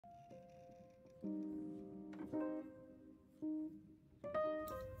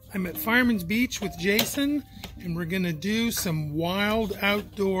I'm at Fireman's Beach with Jason, and we're going to do some wild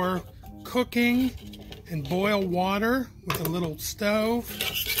outdoor cooking and boil water with a little stove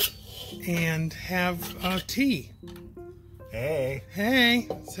and have tea. Hey. Hey.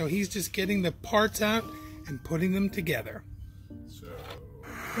 So he's just getting the parts out and putting them together.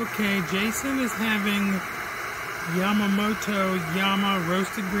 Okay, Jason is having Yamamoto Yama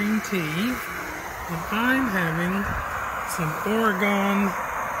roasted green tea, and I'm having some Oregon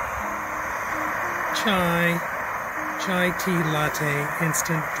chai tea latte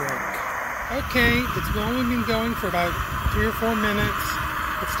instant drink. Okay, it's only been going for about 3 or 4 minutes.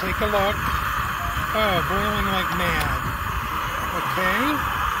 Let's take a look. Oh, boiling like mad. Okay,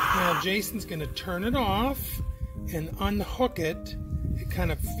 now Jason's going to turn it off and unhook it. It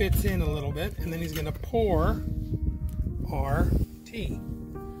kind of fits in a little bit, and then he's going to pour our tea.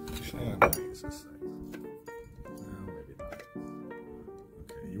 Actually, I'm going to use this thing. No, maybe not.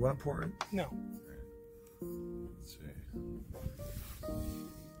 Okay, you want to pour it? No. Let's see.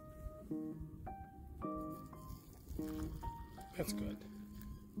 That's good.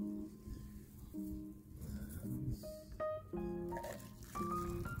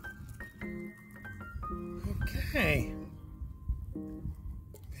 Okay.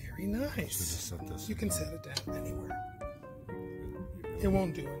 Very nice. You can set it down anywhere. It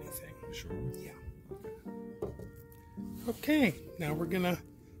won't do anything. You sure? Yeah. Okay, now we're gonna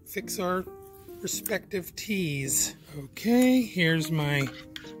fix our respective teas. Okay, here's my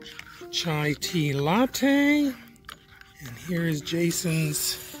chai tea latte, and here is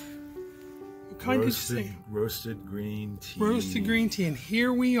Jason's. What kind did you say? Roasted green tea. Roasted green tea, and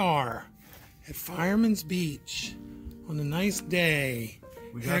here we are at Fireman's Beach on a nice day.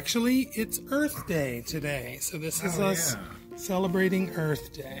 Actually, it's Earth Day today, so this is us celebrating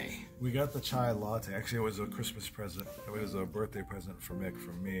Earth Day. We got the chai latte. Actually, it was a Christmas present. It was a birthday present for Mick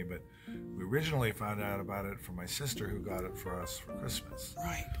from me, but we originally found out about it from my sister, who got it for us for Christmas.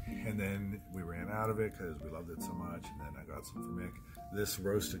 Right. And then we ran out of it because we loved it so much, and then I got some for Mick. This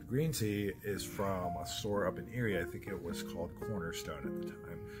roasted green tea is from a store up in Erie. I think it was called Cornerstone at the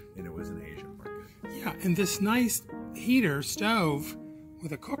time, and it was an Asian market. Yeah, and this nice heater stove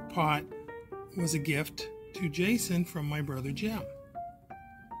with a cook pot was a gift to Jason from my brother Jim.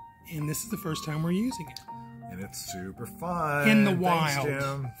 And this is the first time we're using it. And it's super fun. In the wild. Thanks,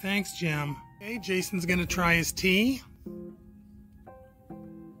 Jim. Thanks, Jim. Okay, Jason's going to try his tea.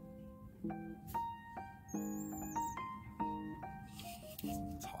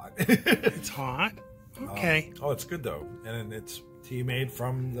 It's hot. It's hot. Okay. Oh, it's good though. And it's tea made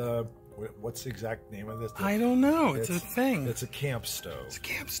from the... What's the exact name of this? I don't know. It's a thing. It's a camp stove. It's a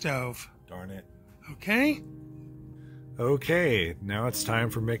camp stove. Darn it. Okay. Okay, now it's time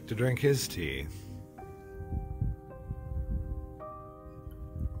for Mick to drink his tea.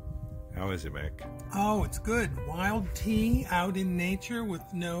 How is it, Mick? Oh, it's good. Wild tea out in nature with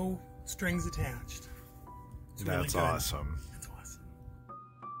no strings attached. It's That's really good. awesome.